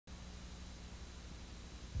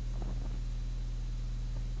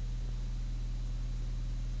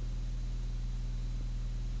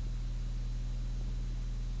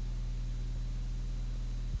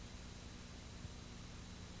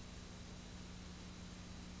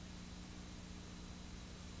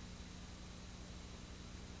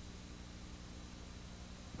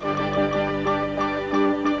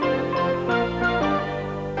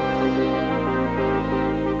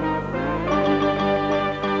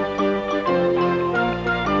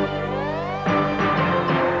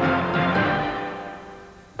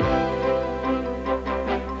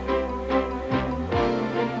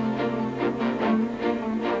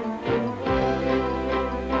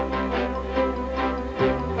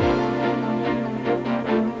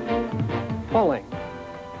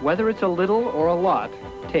whether it's a little or a lot,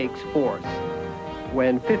 takes force.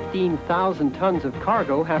 When 15,000 tons of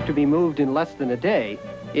cargo have to be moved in less than a day,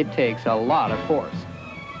 it takes a lot of force.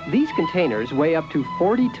 These containers weigh up to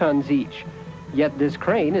 40 tons each, yet this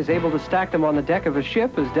crane is able to stack them on the deck of a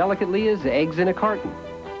ship as delicately as eggs in a carton.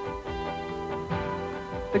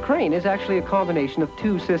 The crane is actually a combination of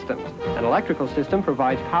two systems. An electrical system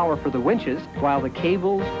provides power for the winches, while the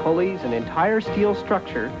cables, pulleys, and entire steel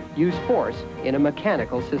structure use force in a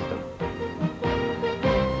mechanical system.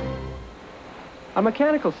 A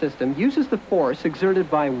mechanical system uses the force exerted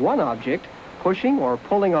by one object pushing or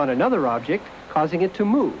pulling on another object, causing it to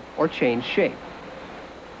move or change shape.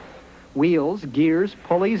 Wheels, gears,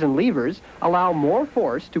 pulleys, and levers allow more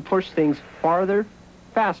force to push things farther,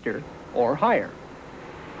 faster, or higher.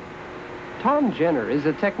 Tom Jenner is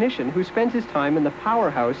a technician who spends his time in the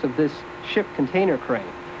powerhouse of this ship container crane.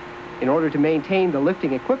 In order to maintain the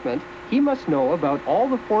lifting equipment, he must know about all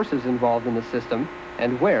the forces involved in the system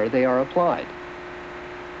and where they are applied.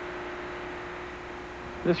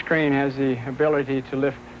 This crane has the ability to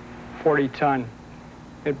lift 40 ton.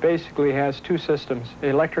 It basically has two systems, an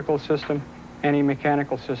electrical system and a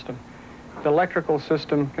mechanical system. The electrical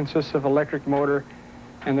system consists of electric motor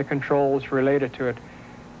and the controls related to it.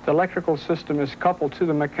 The electrical system is coupled to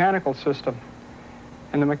the mechanical system,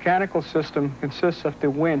 and the mechanical system consists of the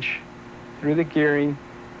winch through the gearing,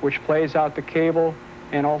 which plays out the cable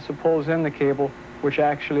and also pulls in the cable, which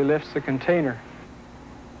actually lifts the container.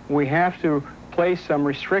 We have to place some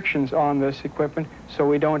restrictions on this equipment so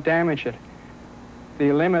we don't damage it.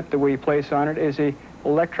 The limit that we place on it is an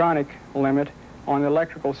electronic limit on the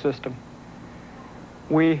electrical system.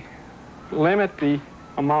 We limit the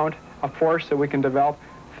amount of force that we can develop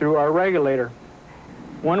through our regulator.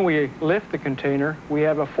 When we lift the container, we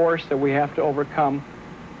have a force that we have to overcome,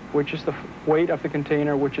 which is the weight of the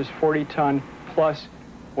container, which is 40 ton, plus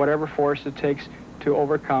whatever force it takes to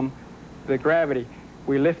overcome the gravity.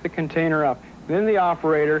 We lift the container up. Then the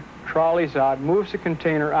operator trolleys out, moves the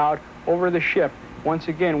container out over the ship. Once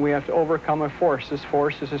again, we have to overcome a force. This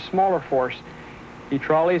force is a smaller force. He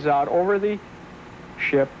trolleys out over the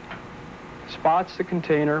ship, spots the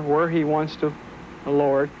container where he wants to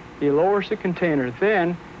lower it. He lowers the container.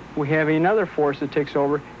 Then we have another force that takes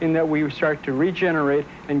over in that we start to regenerate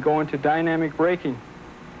and go into dynamic braking.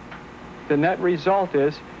 The net result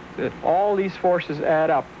is that all these forces add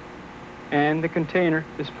up and the container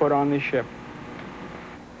is put on the ship.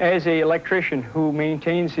 As an electrician who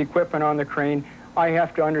maintains the equipment on the crane, I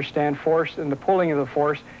have to understand force and the pulling of the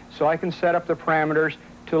force so I can set up the parameters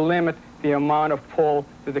to limit the amount of pull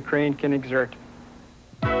that the crane can exert.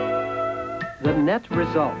 The net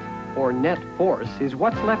result, or net force, is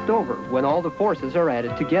what's left over when all the forces are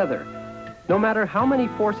added together. No matter how many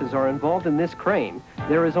forces are involved in this crane,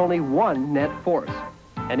 there is only one net force,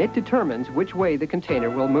 and it determines which way the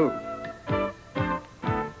container will move.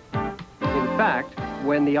 In fact,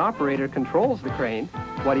 when the operator controls the crane,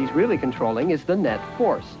 what he's really controlling is the net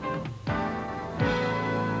force.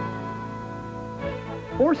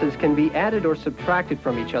 Forces can be added or subtracted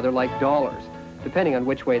from each other like dollars, depending on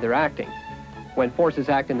which way they're acting. When forces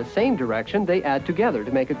act in the same direction, they add together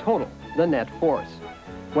to make a total, the net force.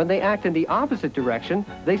 When they act in the opposite direction,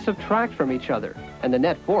 they subtract from each other, and the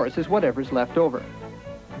net force is whatever's left over.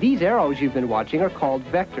 These arrows you've been watching are called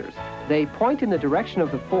vectors. They point in the direction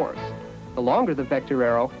of the force. The longer the vector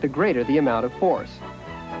arrow, the greater the amount of force.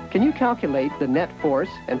 Can you calculate the net force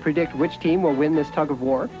and predict which team will win this tug of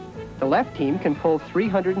war? The left team can pull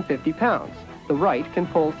 350 pounds. The right can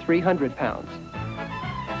pull 300 pounds.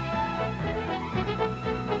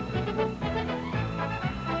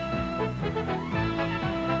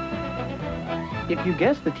 If you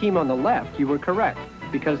guessed the team on the left, you were correct,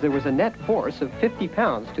 because there was a net force of 50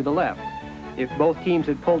 pounds to the left. If both teams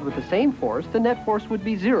had pulled with the same force, the net force would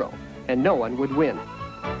be 0, and no one would win.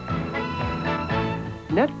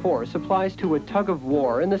 Net force applies to a tug of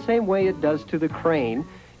war in the same way it does to the crane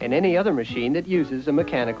and any other machine that uses a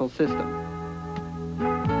mechanical system.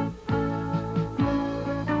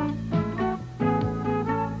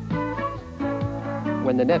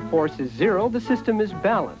 When the net force is 0, the system is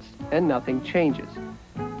balanced and nothing changes.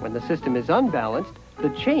 When the system is unbalanced, the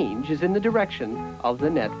change is in the direction of the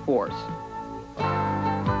net force.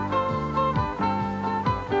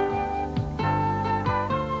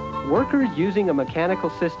 Workers using a mechanical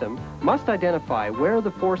system must identify where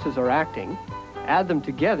the forces are acting, add them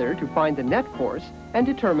together to find the net force, and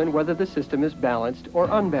determine whether the system is balanced or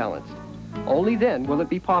unbalanced. Only then will it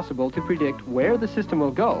be possible to predict where the system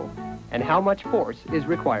will go and how much force is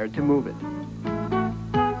required to move it.